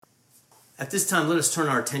At this time, let us turn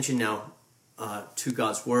our attention now to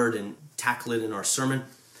God's Word and tackle it in our sermon.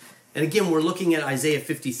 And again, we're looking at Isaiah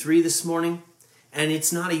 53 this morning, and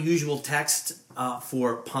it's not a usual text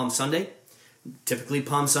for Palm Sunday. Typically,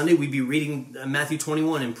 Palm Sunday, we'd be reading Matthew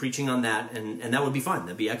 21 and preaching on that, and that would be fine.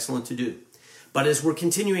 That'd be excellent to do. But as we're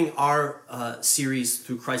continuing our series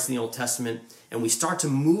through Christ in the Old Testament, and we start to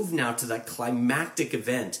move now to that climactic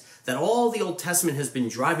event that all the Old Testament has been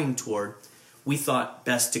driving toward, we thought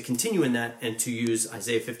best to continue in that and to use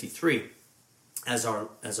Isaiah 53 as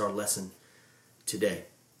our lesson today.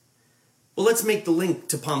 Well, let's make the link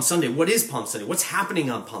to Palm Sunday. What is Palm Sunday? What's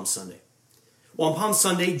happening on Palm Sunday? Well, on Palm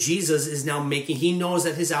Sunday, Jesus is now he knows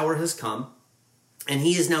that his hour has come, and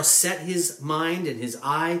he has now set his mind and his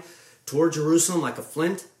eye toward Jerusalem like a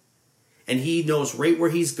flint, and he knows right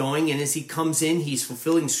where he's going, and as he comes in, he's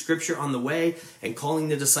fulfilling scripture on the way and calling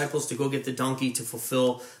the disciples to go get the donkey to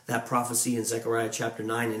fulfill that prophecy in Zechariah chapter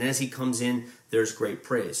 9, and as he comes in, there's great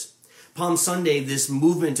praise. Palm Sunday, this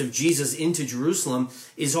movement of Jesus into Jerusalem,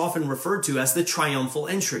 is often referred to as the triumphal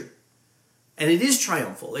entry. And it is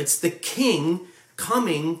triumphal. It's the king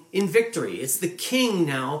coming in victory. It's the king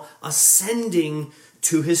now ascending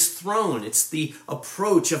to his throne. It's the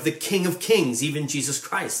approach of the King of Kings, even Jesus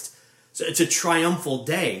Christ. So it's a triumphal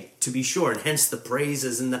day, to be sure, and hence the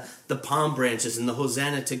praises and the palm branches and the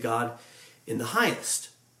Hosanna to God in the highest.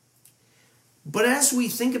 But as we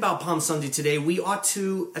think about Palm Sunday today, we ought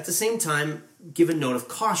to, at the same time, give a note of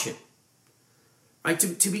caution. Right?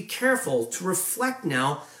 To be careful, to reflect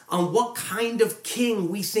now on what kind of king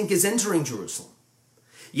we think is entering Jerusalem.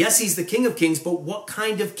 Yes, he's the King of Kings, but what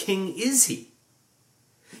kind of king is he?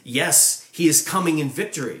 Yes, he is coming in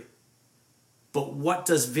victory, but what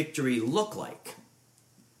does victory look like?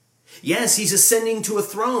 Yes, he's ascending to a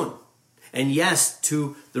throne, and yes,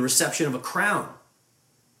 to the reception of a crown.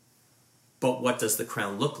 But what does the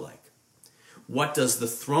crown look like? What does the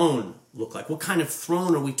throne look like? What kind of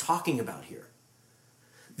throne are we talking about here?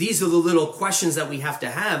 These are the little questions that we have to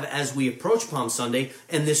have as we approach Palm Sunday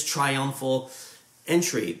and this triumphal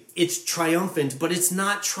entry. It's triumphant, but it's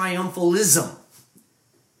not triumphalism.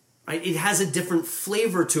 Right? It has a different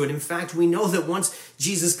flavor to it. In fact, we know that once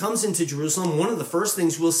Jesus comes into Jerusalem, one of the first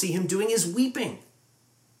things we'll see him doing is weeping.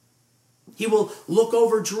 He will look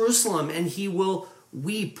over Jerusalem and he will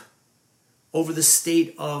weep over the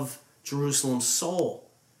state of Jerusalem's soul.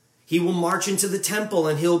 He will march into the temple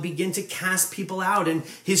and he'll begin to cast people out, and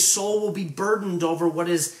his soul will be burdened over what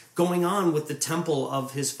is going on with the temple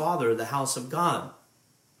of his Father, the house of God.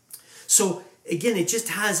 So again, it just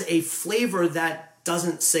has a flavor that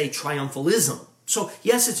doesn't say triumphalism. So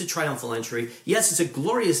yes, it's a triumphal entry. Yes, it's a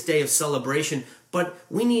glorious day of celebration, but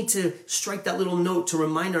we need to strike that little note to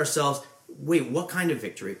remind ourselves, wait, what kind of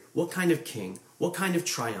victory? What kind of king? What kind of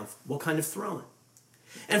triumph? What kind of throne?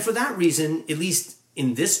 And for that reason, at least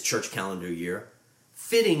in this church calendar year,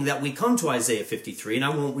 fitting that we come to Isaiah 53, and I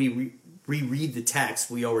won't reread the text.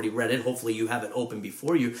 We already read it. Hopefully you have it open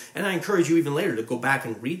before you. And I encourage you even later to go back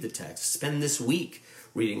and read the text. Spend this week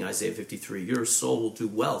reading Isaiah 53. Your soul will do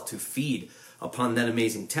well to feed upon that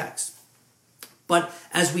amazing text. But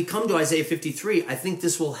as we come to Isaiah 53, I think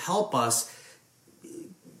this will help us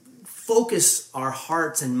focus our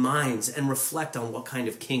hearts and minds and reflect on what kind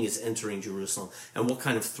of king is entering Jerusalem and what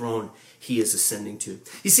kind of throne he is ascending to.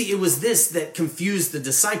 You see, it was this that confused the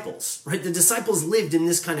disciples, right? The disciples lived in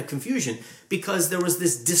this kind of confusion because there was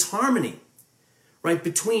this disharmony, right,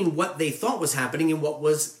 between what they thought was happening and what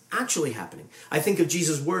was actually happening. I think of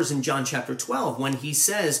Jesus' words in John chapter 12 when he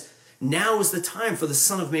says, now is the time for the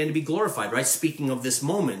Son of Man to be glorified, right? Speaking of this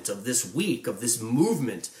moment, of this week, of this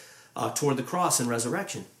movement toward the cross and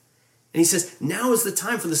resurrection. And he says, now is the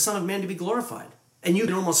time for the Son of Man to be glorified. And you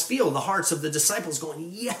can almost feel the hearts of the disciples going,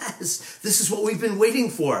 yes, this is what we've been waiting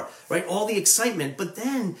for, right? All the excitement. But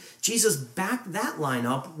then Jesus backed that line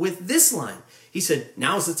up with this line. He said,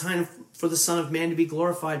 now is the time for the Son of Man to be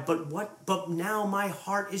glorified. But now my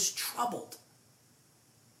heart is troubled.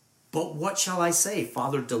 But what shall I say?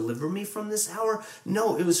 Father, deliver me from this hour?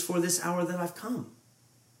 No, it was for this hour that I've come.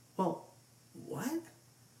 Well, what?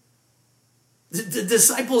 The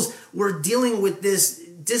disciples were dealing with this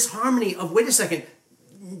disharmony of, wait a second,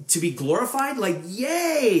 to be glorified? Like,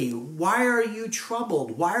 yay! Why are you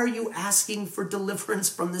troubled? Why are you asking for deliverance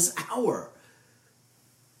from this hour?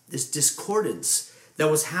 This discordance that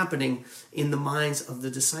was happening in the minds of the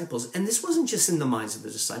disciples. And this wasn't just in the minds of the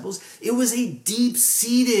disciples. It was a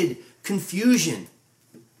deep-seated confusion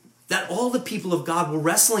that all the people of God were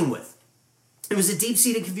wrestling with. It was a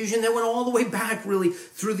deep-seated confusion that went all the way back, really,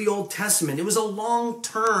 through the Old Testament. It was a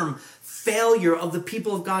long-term failure of the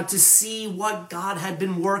people of God to see what God had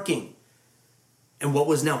been working. and what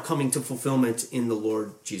was now coming to fulfillment in the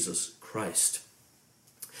Lord Jesus Christ.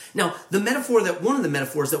 Now, one of the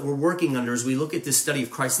metaphors that we're working under as we look at this study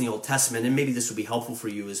of Christ in the Old Testament, and maybe this will be helpful for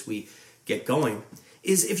you as we get going,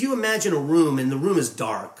 is if you imagine a room and the room is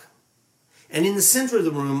dark, and in the center of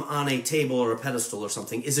the room on a table or a pedestal or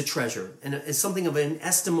something is a treasure, and it's something of an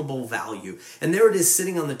estimable value. And there it is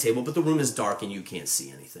sitting on the table, but the room is dark and you can't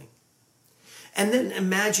see anything. And then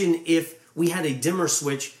imagine if we had a dimmer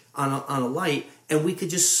switch on a light, and we could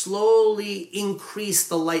just slowly increase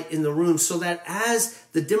the light in the room so that as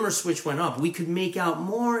the dimmer switch went up, we could make out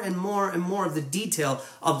more and more and more of the detail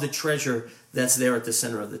of the treasure that's there at the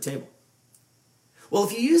center of the table. Well,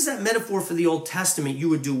 if you use that metaphor for the Old Testament, you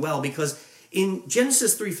would do well, because in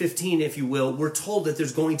Genesis 3:15, if you will, we're told that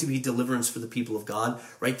there's going to be deliverance for the people of God,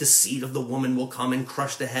 right? The seed of the woman will come and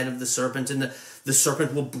crush the head of the serpent, and the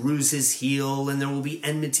serpent will bruise his heel, and there will be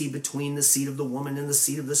enmity between the seed of the woman and the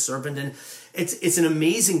seed of the serpent. And it's an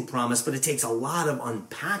amazing promise, but it takes a lot of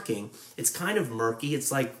unpacking. It's kind of murky.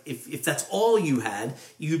 It's like if that's all you had,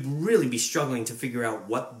 you'd really be struggling to figure out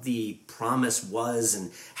what the promise was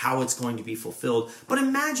and how it's going to be fulfilled. But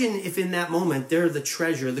imagine if in that moment there the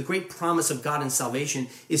treasure, the great promise of God and salvation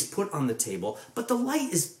is put on the table, but the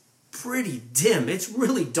light is pretty dim. It's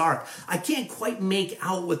really dark. I can't quite make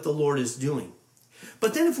out what the Lord is doing.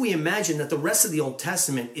 But then if we imagine that the rest of the Old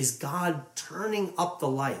Testament is God turning up the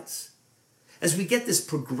lights, as we get this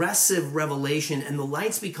progressive revelation and the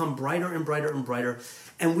lights become brighter and brighter and brighter,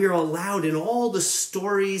 and we're allowed in all the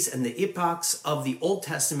stories and the epochs of the Old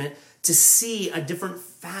Testament to see a different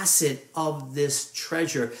facet of this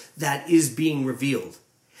treasure that is being revealed.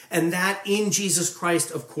 And that in Jesus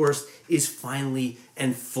Christ, of course, is finally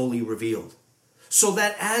and fully revealed. So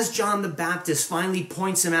that as John the Baptist finally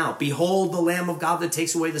points him out, behold the Lamb of God that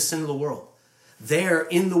takes away the sin of the world, there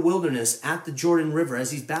in the wilderness at the Jordan River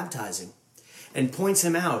as he's baptizing, and points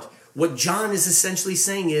him out, what John is essentially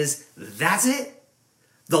saying is, that's it.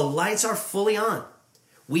 The lights are fully on.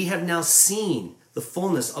 We have now seen the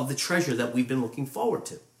fullness of the treasure that we've been looking forward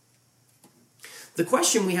to. The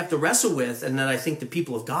question we have to wrestle with, and that I think the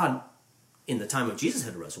people of God in the time of Jesus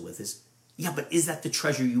had to wrestle with, is, yeah, but is that the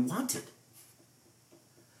treasure you wanted?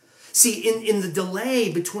 See, in the delay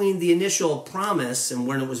between the initial promise and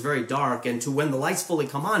when it was very dark and to when the lights fully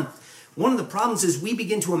come on, one of the problems is we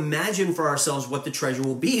begin to imagine for ourselves what the treasure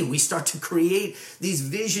will be. We start to create these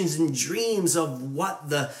visions and dreams of what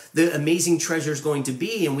the amazing treasure is going to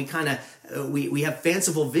be, and we have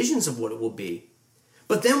fanciful visions of what it will be.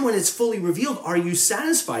 But then when it's fully revealed, are you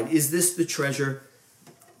satisfied? Is this the treasure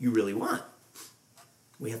you really want?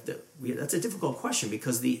 That's a difficult question,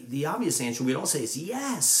 because the obvious answer we'd all say is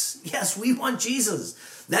yes. Yes, we want Jesus.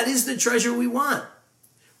 That is the treasure we want.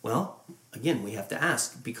 Well, again, we have to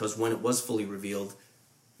ask, because when it was fully revealed,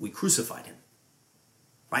 we crucified him.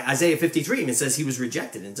 Right? Isaiah 53, it says he was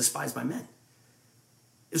rejected and despised by men.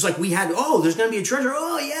 It's like we had, there's going to be a treasure.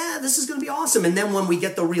 Oh, yeah, this is going to be awesome. And then when we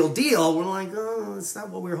get the real deal, we're like, it's not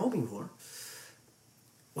what we were hoping for.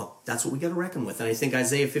 Well, that's what we got to reckon with. And I think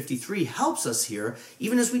Isaiah 53 helps us here,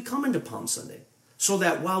 even as we come into Palm Sunday, so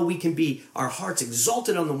that while we can be our hearts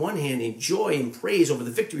exalted on the one hand in joy and praise over the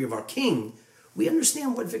victory of our King, we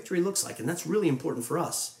understand what victory looks like. And that's really important for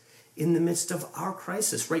us in the midst of our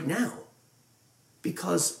crisis right now.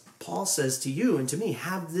 Because Paul says to you and to me,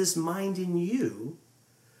 have this mind in you,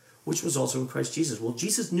 which was also in Christ Jesus. Well,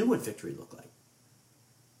 Jesus knew what victory looked like.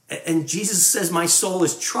 And Jesus says, my soul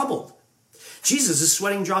is troubled. Jesus is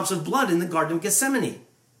sweating drops of blood in the Garden of Gethsemane.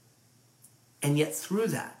 And yet through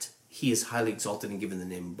that, he is highly exalted and given the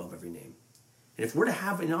name above every name. And if we're to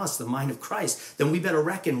have in us the mind of Christ, then we better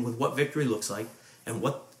reckon with what victory looks like and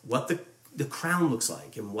what the crown looks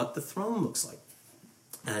like and what the throne looks like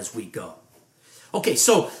as we go. Okay,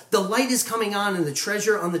 so the light is coming on and the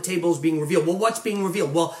treasure on the table is being revealed. Well, what's being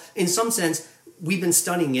revealed? Well, in some sense, we've been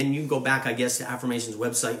studying, and you can go back, I guess, to Affirmation's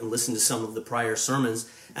website and listen to some of the prior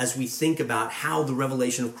sermons as we think about how the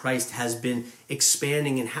revelation of Christ has been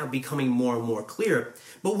expanding and how becoming more and more clear.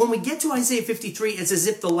 But when we get to Isaiah 53, it's as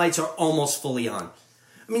if the lights are almost fully on.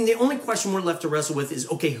 I mean, the only question we're left to wrestle with is,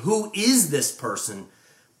 okay, who is this person?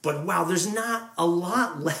 But wow, there's not a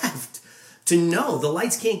lot left to know. The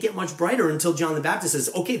lights can't get much brighter until John the Baptist says,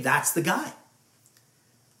 okay, that's the guy.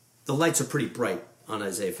 The lights are pretty bright on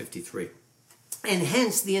Isaiah 53. And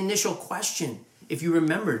hence the initial question, if you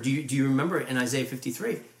remember, do you remember in Isaiah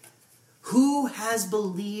 53? Who has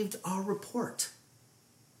believed our report?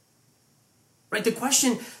 Right, the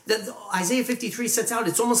question that Isaiah 53 sets out,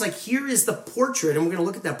 it's almost like here is the portrait, and we're going to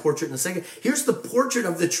look at that portrait in a second. Here's the portrait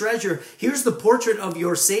of the treasure. Here's the portrait of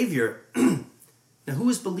your Savior. Now, who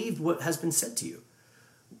has believed what has been said to you?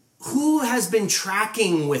 Who has been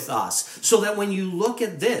tracking with us so that when you look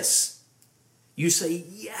at this, you say,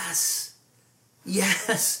 yes,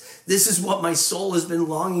 this is what my soul has been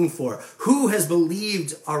longing for. Who has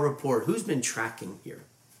believed our report? Who's been tracking here?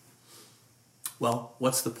 Well,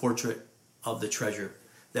 what's the portrait of the treasure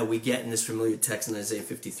that we get in this familiar text in Isaiah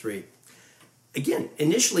 53? Again,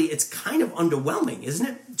 initially, it's kind of underwhelming, isn't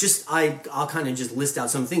it? I'll kind of just list out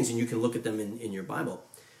some things and you can look at them in your Bible.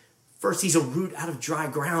 First, he's a root out of dry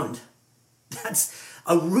ground. That's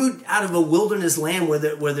a root out of a wilderness land where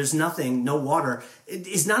there's nothing, no water.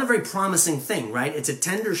 It's not a very promising thing, right? It's a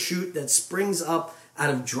tender shoot that springs up out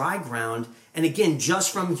of dry ground. And again,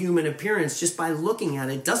 just from human appearance, just by looking at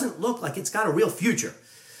it, doesn't look like it's got a real future.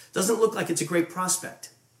 Doesn't look like it's a great prospect.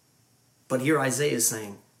 But here Isaiah is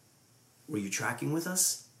saying, were you tracking with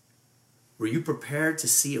us? Were you prepared to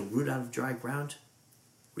see a root out of dry ground?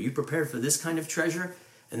 Were you prepared for this kind of treasure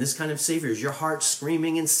and this kind of Savior? Is your heart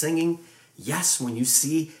screaming and singing? Yes, when you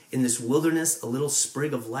see in this wilderness a little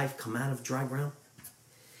sprig of life come out of dry ground.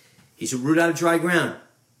 He's a root out of dry ground.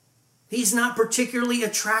 He's not particularly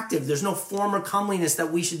attractive. There's no form or comeliness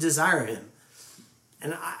that we should desire him.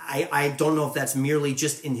 And I don't know if that's merely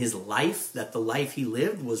just in his life, that the life he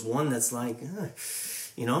lived was one that's like,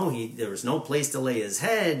 there was no place to lay his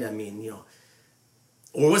head.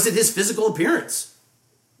 Or was it his physical appearance?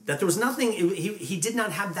 That there was nothing, he did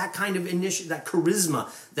not have that kind of that charisma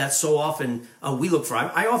that so often we look for.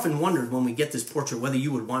 I often wondered when we get this portrait whether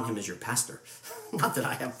you would want him as your pastor. Not that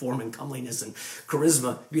I have form and comeliness and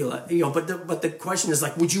charisma, but the question is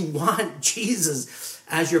would you want Jesus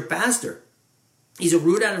as your pastor? He's a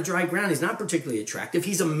root out of dry ground. He's not particularly attractive.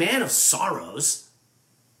 He's a man of sorrows.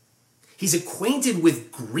 He's acquainted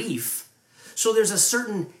with grief. So there's a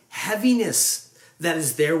certain heaviness that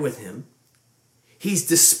is there with him. He's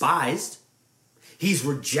despised. He's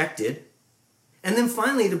rejected. And then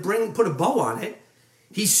finally, to put a bow on it,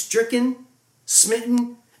 he's stricken,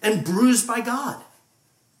 smitten, and bruised by God.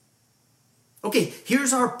 Okay,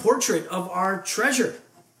 here's our portrait of our treasure.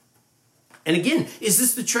 And again, is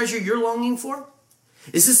this the treasure you're longing for?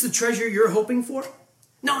 Is this the treasure you're hoping for?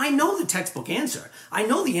 Now, I know the textbook answer. I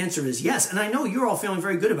know the answer is yes. And I know you're all feeling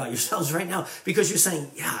very good about yourselves right now because you're saying,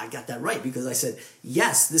 yeah, I got that right. Because I said,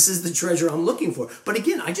 yes, this is the treasure I'm looking for. But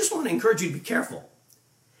again, I just want to encourage you to be careful.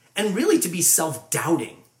 And really to be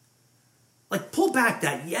self-doubting. Pull back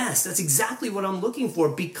that, yes, that's exactly what I'm looking for.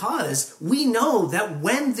 Because we know that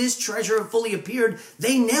when this treasure fully appeared,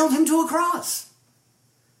 they nailed him to a cross.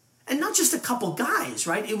 And not just a couple guys,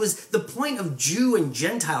 right? It was the point of Jew and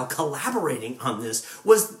Gentile collaborating on this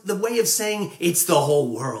was the way of saying it's the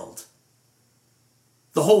whole world.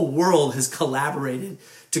 The whole world has collaborated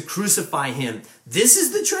to crucify him. This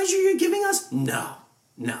is the treasure you're giving us? No.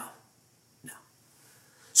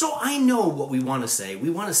 So I know what we want to say. We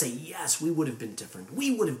want to say, yes, we would have been different.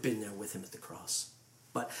 We would have been there with him at the cross.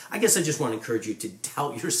 But I guess I just want to encourage you to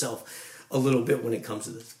doubt yourself a little bit when it comes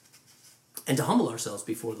to this. And to humble ourselves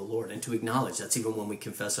before the Lord and to acknowledge that's even when we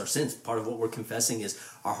confess our sins. Part of what we're confessing is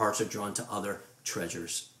our hearts are drawn to other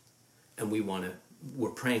treasures. And we're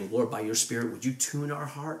praying, Lord, by your Spirit, would you tune our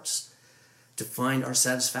hearts to find our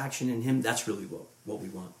satisfaction in him? That's really what we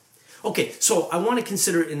want. Okay, so I want to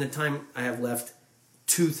consider in the time I have left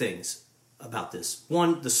two things about this.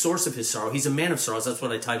 One, the source of his sorrow. He's a man of sorrows. That's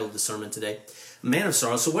what I titled the sermon today. A man of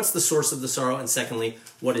sorrow. So what's the source of the sorrow? And secondly,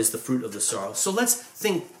 what is the fruit of the sorrow? So let's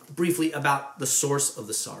think briefly about the source of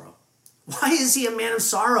the sorrow. Why is he a man of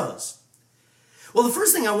sorrows? Well, the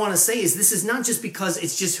first thing I want to say is this is not just because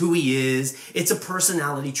it's just who he is. It's a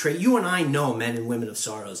personality trait. You and I know men and women of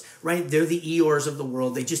sorrows, right? They're the Eeyores of the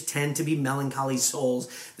world. They just tend to be melancholy souls.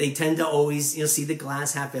 They tend to always, see the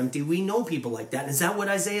glass half empty. We know people like that. Is that what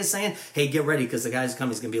Isaiah is saying? Hey, get ready because the guy's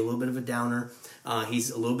coming. He's going to be a little bit of a downer.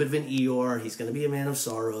 He's a little bit of an Eeyore. He's going to be a man of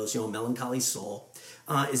sorrows, melancholy soul.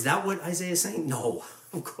 Is that what Isaiah is saying? No,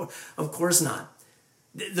 of course not.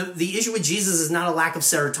 The issue with Jesus is not a lack of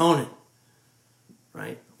serotonin.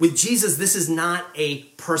 Right? With Jesus, this is not a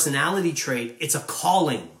personality trait, it's a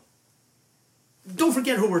calling. Don't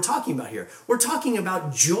forget who we're talking about here. We're talking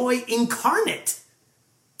about joy incarnate.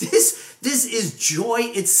 This is joy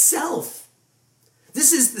itself.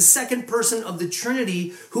 This is the second person of the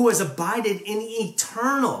Trinity who has abided in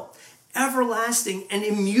eternal, everlasting, and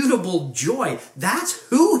immutable joy. That's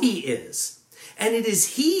who he is. And it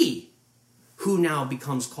is he who now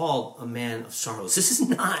becomes called a man of sorrows. This is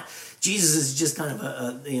not, Jesus is just kind of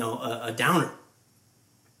a downer.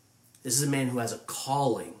 This is a man who has a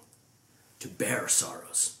calling to bear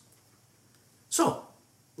sorrows. So,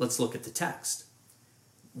 let's look at the text.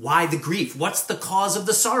 Why the grief? What's the cause of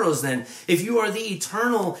the sorrows then? If you are the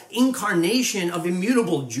eternal incarnation of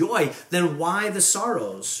immutable joy, then why the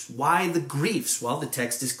sorrows? Why the griefs? Well, the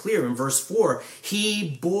text is clear in verse 4.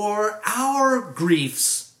 He bore our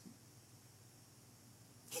griefs.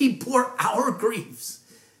 He bore our griefs.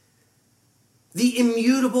 The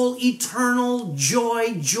immutable, eternal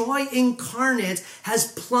joy incarnate,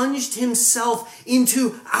 has plunged himself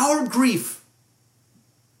into our grief.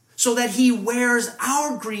 So that he wears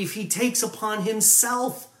our grief, he takes upon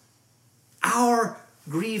himself our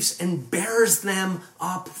griefs and bears them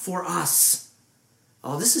up for us.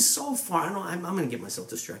 Oh, this is so far, I'm going to get myself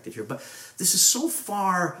distracted here, but this is so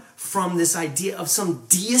far from this idea of some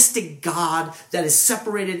deistic God that is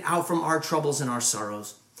separated out from our troubles and our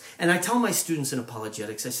sorrows. And I tell my students in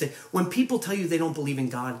apologetics, I say, when people tell you they don't believe in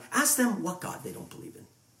God, ask them what God they don't believe in.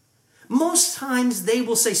 Most times they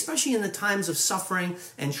will say, especially in the times of suffering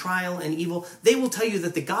and trial and evil, they will tell you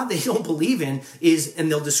that the God they don't believe in is,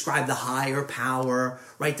 and they'll describe the higher power,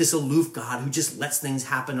 right? This aloof God who just lets things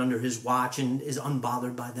happen under his watch and is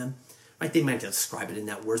unbothered by them, right? They might describe it in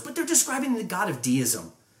that words, but they're describing the God of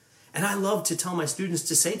deism. And I love to tell my students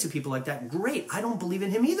to say to people like that, great, I don't believe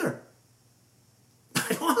in him either.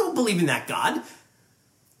 I don't believe in that God.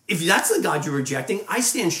 If that's the God you're rejecting, I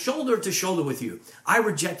stand shoulder to shoulder with you. I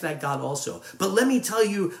reject that God also. But let me tell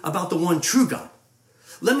you about the one true God.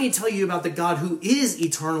 Let me tell you about the God who is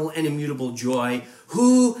eternal and immutable joy,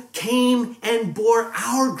 who came and bore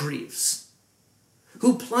our griefs,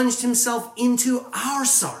 who plunged himself into our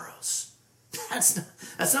sorrows.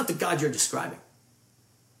 That's not the God you're describing.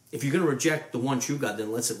 If you're going to reject the one true God,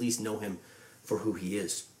 then let's at least know him for who he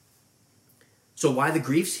is. So why the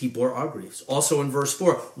griefs? He bore our griefs. Also in verse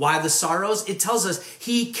 4, why the sorrows? It tells us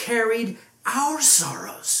he carried our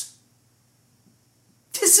sorrows.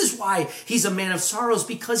 This is why he's a man of sorrows,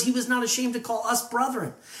 because he was not ashamed to call us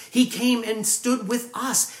brethren. He came and stood with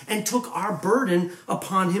us and took our burden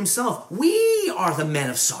upon himself. We are the men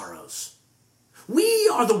of sorrows. We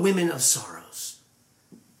are the women of sorrows.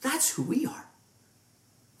 That's who we are.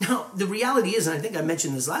 Now, the reality is, and I think I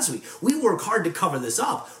mentioned this last week, we work hard to cover this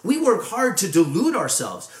up. We work hard to delude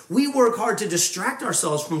ourselves. We work hard to distract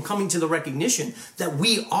ourselves from coming to the recognition that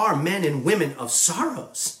we are men and women of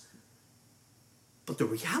sorrows. But the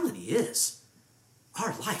reality is,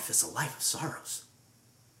 our life is a life of sorrows.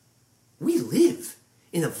 We live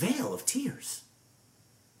in a vale of tears.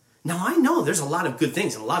 Now, I know there's a lot of good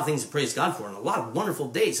things and a lot of things to praise God for and a lot of wonderful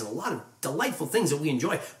days and a lot of delightful things that we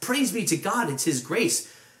enjoy. Praise be to God, it's his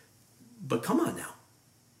grace. But come on now.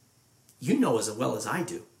 You know as well as I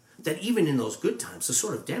do that even in those good times, the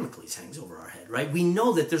sword of Damocles hangs over our head, right? We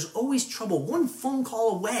know that there's always trouble one phone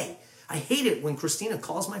call away. I hate it when Christina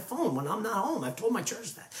calls my phone when I'm not home. I've told my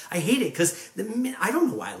church that. I hate it because I don't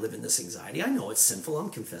know why I live in this anxiety. I know it's sinful.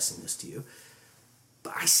 I'm confessing this to you.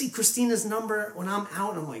 But I see Christina's number when I'm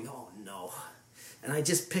out, and I'm like, oh no. And I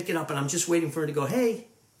just pick it up, and I'm just waiting for her to go, hey.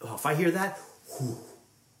 Oh, if I hear that, whew.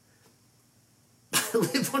 I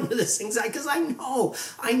live under this anxiety because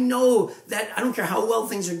I know that I don't care how well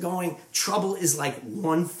things are going, trouble is like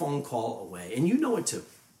one phone call away. And you know it too.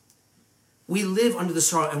 We live under the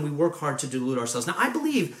sorrow and we work hard to delude ourselves. Now, I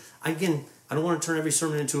believe, again, I don't want to turn every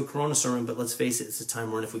sermon into a Corona sermon, but let's face it, it's a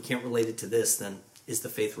time when if we can't relate it to this, then is the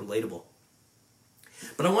faith relatable?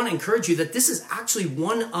 But I want to encourage you that this is actually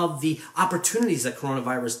one of the opportunities that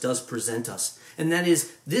coronavirus does present us. And that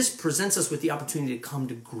is, this presents us with the opportunity to come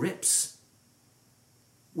to grips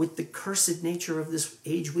with the cursed nature of this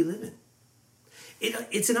age we live in.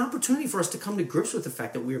 It's an opportunity for us to come to grips with the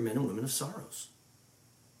fact that we are men and women of sorrows,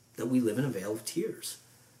 that we live in a vale of tears.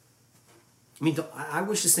 I mean, I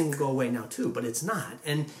wish this thing would go away now too, but it's not.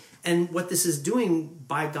 And what this is doing,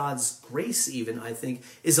 by God's grace even, I think,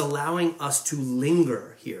 is allowing us to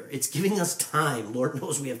linger here. It's giving us time, Lord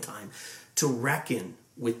knows we have time, to reckon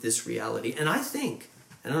with this reality. And I think,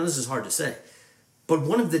 and I know this is hard to say, but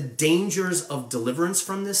one of the dangers of deliverance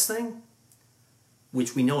from this thing,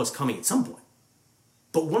 which we know is coming at some point,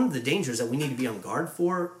 but one of the dangers that we need to be on guard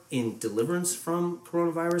for in deliverance from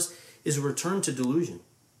coronavirus is a return to delusion.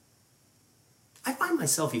 I find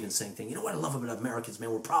myself even saying things, you know what I love about Americans,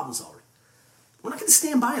 man, we're problem solvers. We're not going to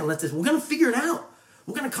stand by and let this, we're going to figure it out.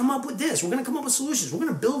 We're going to come up with this. We're going to come up with solutions. We're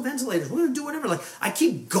going to build ventilators. We're going to do whatever. Like, I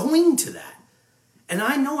keep going to that. And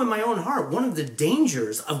I know in my own heart, one of the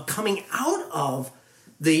dangers of coming out of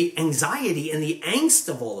the anxiety and the angst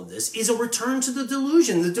of all of this is a return to the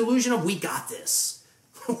delusion of we got this.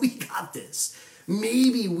 We got this.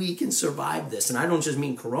 Maybe we can survive this. And I don't just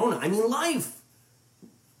mean corona, I mean life.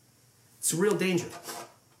 It's a real danger.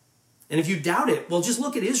 And if you doubt it, well, just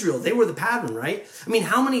look at Israel. They were the pattern, right? I mean,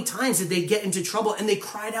 how many times did they get into trouble and they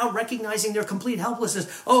cried out recognizing their complete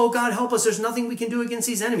helplessness? Oh, God, help us. There's nothing we can do against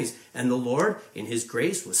these enemies. And the Lord, in his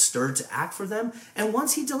grace, was stirred to act for them. And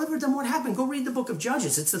once he delivered them, what happened? Go read the book of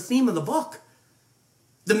Judges. It's the theme of the book.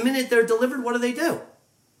 The minute they're delivered, what do?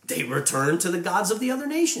 They return to the gods of the other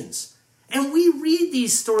nations. And we read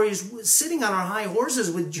these stories sitting on our high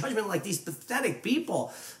horses with judgment like these pathetic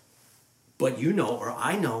people. But you know, or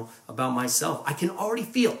I know about myself, I can already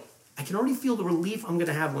feel the relief I'm going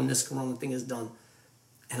to have when this corona thing is done.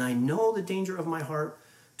 And I know the danger of my heart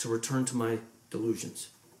to return to my delusions.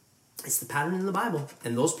 It's the pattern in the Bible.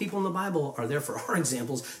 And those people in the Bible are there for our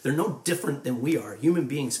examples. They're no different than we are. Human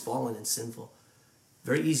beings fallen and sinful.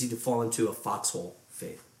 Very easy to fall into a foxhole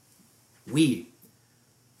faith. We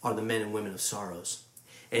are the men and women of sorrows.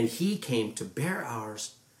 And he came to bear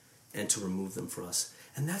ours and to remove them for us.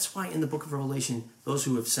 And that's why in the book of Revelation, those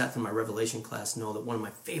who have sat through my Revelation class know that one of my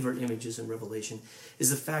favorite images in Revelation is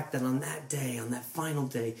the fact that on that day, on that final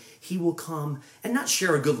day, he will come and not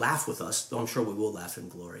share a good laugh with us, though I'm sure we will laugh in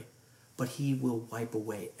glory, but he will wipe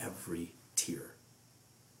away every tear.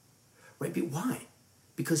 Right? But why?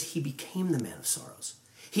 Because he became the man of sorrows.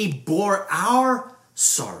 He bore our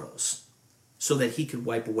sorrows so that he could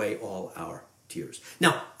wipe away all our tears.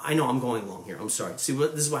 Now, I know I'm going long here. I'm sorry. See,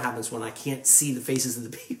 this is what happens when I can't see the faces of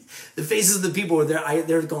the people. The faces of the people are there.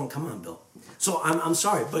 They're going, come on, Bill. So I'm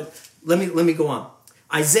sorry, but let me go on.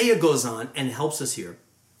 Isaiah goes on and helps us here.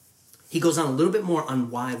 He goes on a little bit more on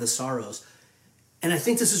why the sorrows. And I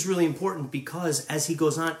think this is really important because as he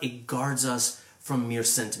goes on, it guards us from mere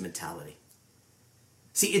sentimentality.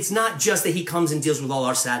 See, it's not just that he comes and deals with all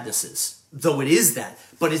our sadnesses, though it is that,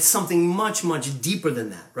 but it's something much, much deeper than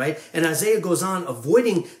that, right? And Isaiah goes on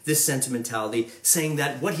avoiding this sentimentality, saying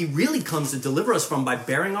that what he really comes to deliver us from by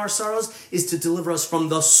bearing our sorrows is to deliver us from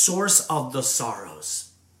the source of the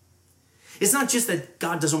sorrows. It's not just that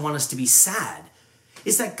God doesn't want us to be sad.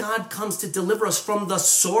 It's that God comes to deliver us from the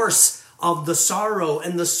source of the sorrow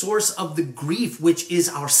and the source of the grief, which is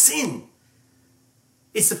our sin.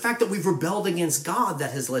 It's the fact that we've rebelled against God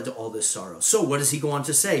that has led to all this sorrow. So what does he go on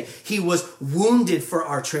to say? He was wounded for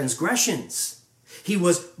our transgressions. He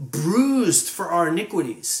was bruised for our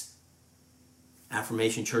iniquities.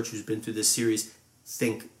 Affirmation Church, who's been through this series,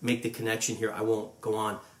 make the connection here. I won't go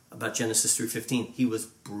on about Genesis 3:15. He was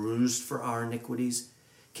bruised for our iniquities.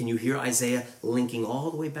 Can you hear Isaiah linking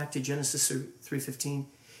all the way back to Genesis 3:15?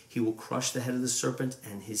 He will crush the head of the serpent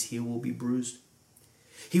and his heel will be bruised.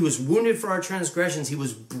 He was wounded for our transgressions. He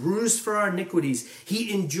was bruised for our iniquities.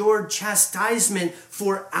 He endured chastisement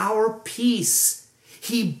for our peace.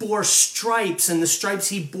 He bore stripes, and the stripes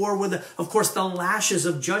he bore were, of course, the lashes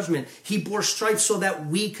of judgment. He bore stripes so that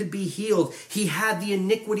we could be healed. He had the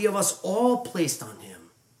iniquity of us all placed on him.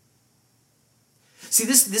 See,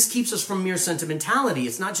 this keeps us from mere sentimentality.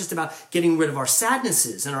 It's not just about getting rid of our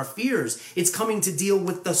sadnesses and our fears. It's coming to deal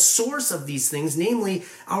with the source of these things, namely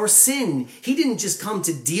our sin. He didn't just come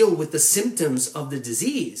to deal with the symptoms of the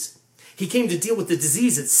disease. He came to deal with the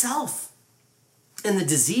disease itself. And the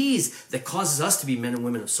disease that causes us to be men and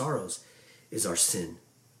women of sorrows is our sin.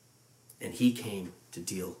 And he came to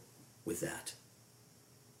deal with that.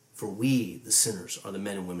 For we, the sinners, are the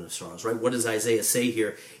men and women of sorrows, right? What does Isaiah say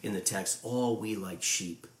here in the text? All we like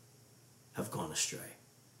sheep have gone astray.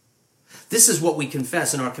 This is what we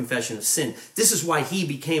confess in our confession of sin. This is why he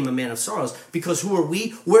became a man of sorrows. Because who are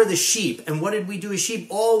we? We're the sheep. And what did we do as sheep?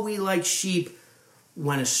 All we like sheep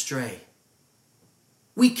went astray.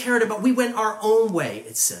 We went our own way,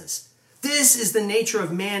 it says. This is the nature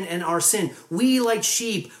of man and our sin. We, like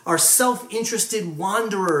sheep, are self-interested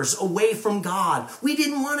wanderers away from God. We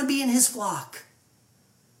didn't want to be in his flock.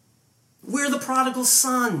 We're the prodigal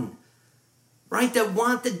son, right? That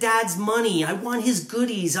want the dad's money. I want his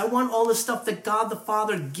goodies. I want all the stuff that God the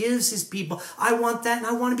Father gives his people. I want that and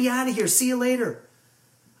I want to be out of here. See you later.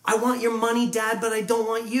 I want your money, Dad, but I don't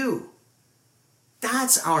want you.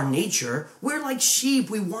 That's our nature. We're like sheep.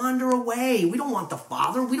 We wander away. We don't want the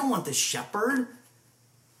Father. We don't want the shepherd.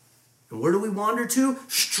 And where do we wander to?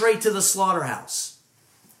 Straight to the slaughterhouse.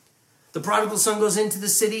 The prodigal son goes into the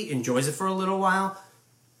city, enjoys it for a little while,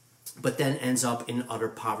 but then ends up in utter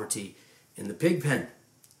poverty in the pig pen.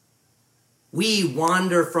 We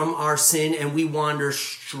wander from our sin and we wander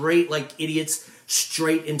straight like idiots,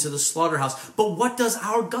 straight into the slaughterhouse. But what does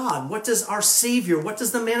our God, what does our Savior, what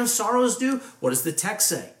does the man of sorrows do? What does the text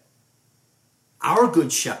say? Our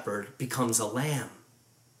good shepherd becomes a lamb.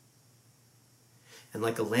 And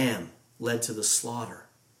like a lamb led to the slaughter,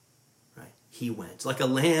 right? He went. Like a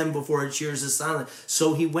lamb before its shears is silent,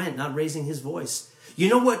 so he went, not raising his voice. You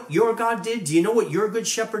know what your God did? Do you know what your good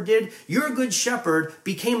shepherd did? Your good shepherd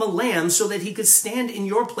became a lamb so that he could stand in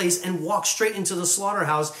your place and walk straight into the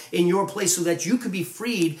slaughterhouse in your place so that you could be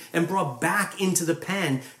freed and brought back into the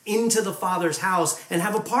pen, into the Father's house, and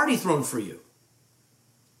have a party thrown for you.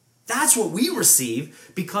 That's what we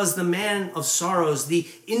receive because the man of sorrows, the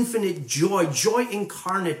infinite joy, joy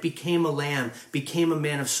incarnate, became a lamb, became a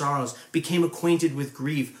man of sorrows, became acquainted with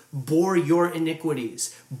grief, bore your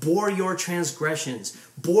iniquities, bore your transgressions,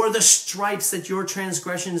 bore the stripes that your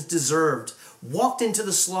transgressions deserved, walked into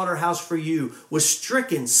the slaughterhouse for you, was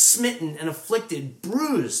stricken, smitten, and afflicted,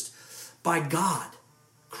 bruised by God,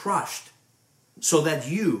 crushed, so that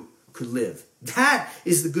you could live. That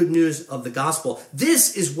is the good news of the gospel.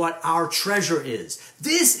 This is what our treasure is.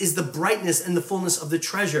 This is the brightness and the fullness of the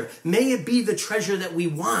treasure. May it be the treasure that we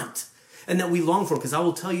want and that we long for, because I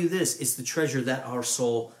will tell you this, it's the treasure that our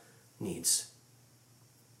soul needs.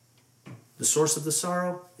 The source of the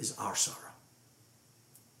sorrow is our sorrow.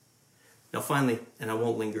 Now finally, and I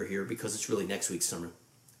won't linger here because it's really next week's sermon,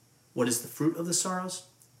 what is the fruit of the sorrows?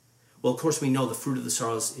 Well, of course, we know the fruit of the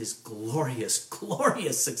sorrows is glorious,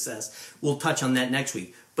 glorious success. We'll touch on that next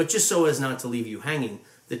week. But just so as not to leave you hanging,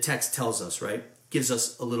 the text tells us, right? Gives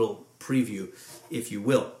us a little preview, if you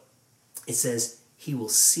will. It says, he will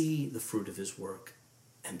see the fruit of his work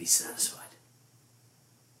and be satisfied.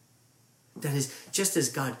 That is, just as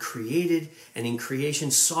God created and in creation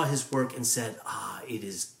saw his work and said, it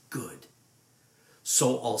is good.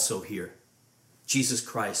 So also here, Jesus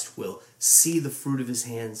Christ will see the fruit of his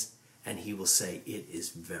hands and he will say, it is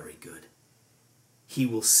very good. He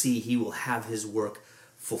will see, he will have his work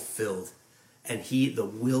fulfilled. And the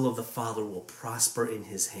will of the Father will prosper in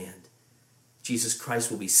his hand. Jesus Christ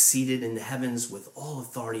will be seated in the heavens with all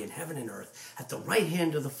authority in heaven and earth at the right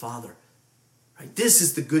hand of the Father. Right? This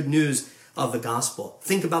is the good news of the gospel.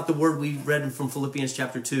 Think about the word we read from Philippians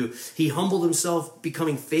chapter 2. He humbled himself,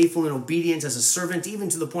 becoming faithful and obedient as a servant, even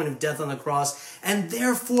to the point of death on the cross. And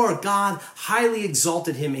therefore God highly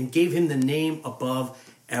exalted him and gave him the name above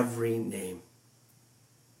every name.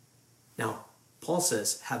 Now, Paul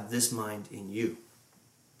says, have this mind in you,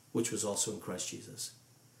 which was also in Christ Jesus.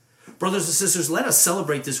 Brothers and sisters, let us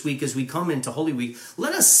celebrate this week as we come into Holy Week.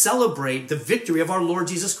 Let us celebrate the victory of our Lord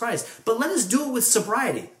Jesus Christ, but let us do it with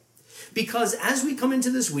sobriety. Because as we come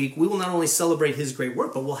into this week, we will not only celebrate his great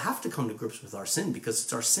work, but we'll have to come to grips with our sin because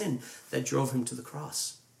it's our sin that drove him to the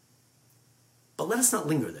cross. But let us not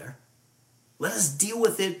linger there. Let us deal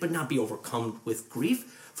with it, but not be overcome with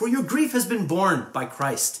grief. For your grief has been borne by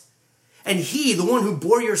Christ. And he, the one who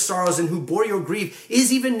bore your sorrows and who bore your grief,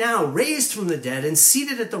 is even now raised from the dead and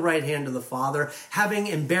seated at the right hand of the Father, having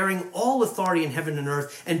and bearing all authority in heaven and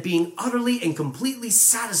earth, and being utterly and completely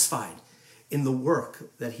satisfied in the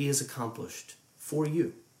work that he has accomplished for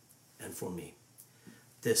you and for me.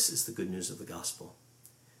 This is the good news of the gospel.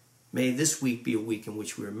 May this week be a week in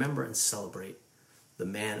which we remember and celebrate the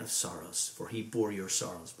man of sorrows, for he bore your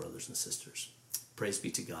sorrows, brothers and sisters. Praise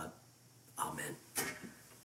be to God. Amen.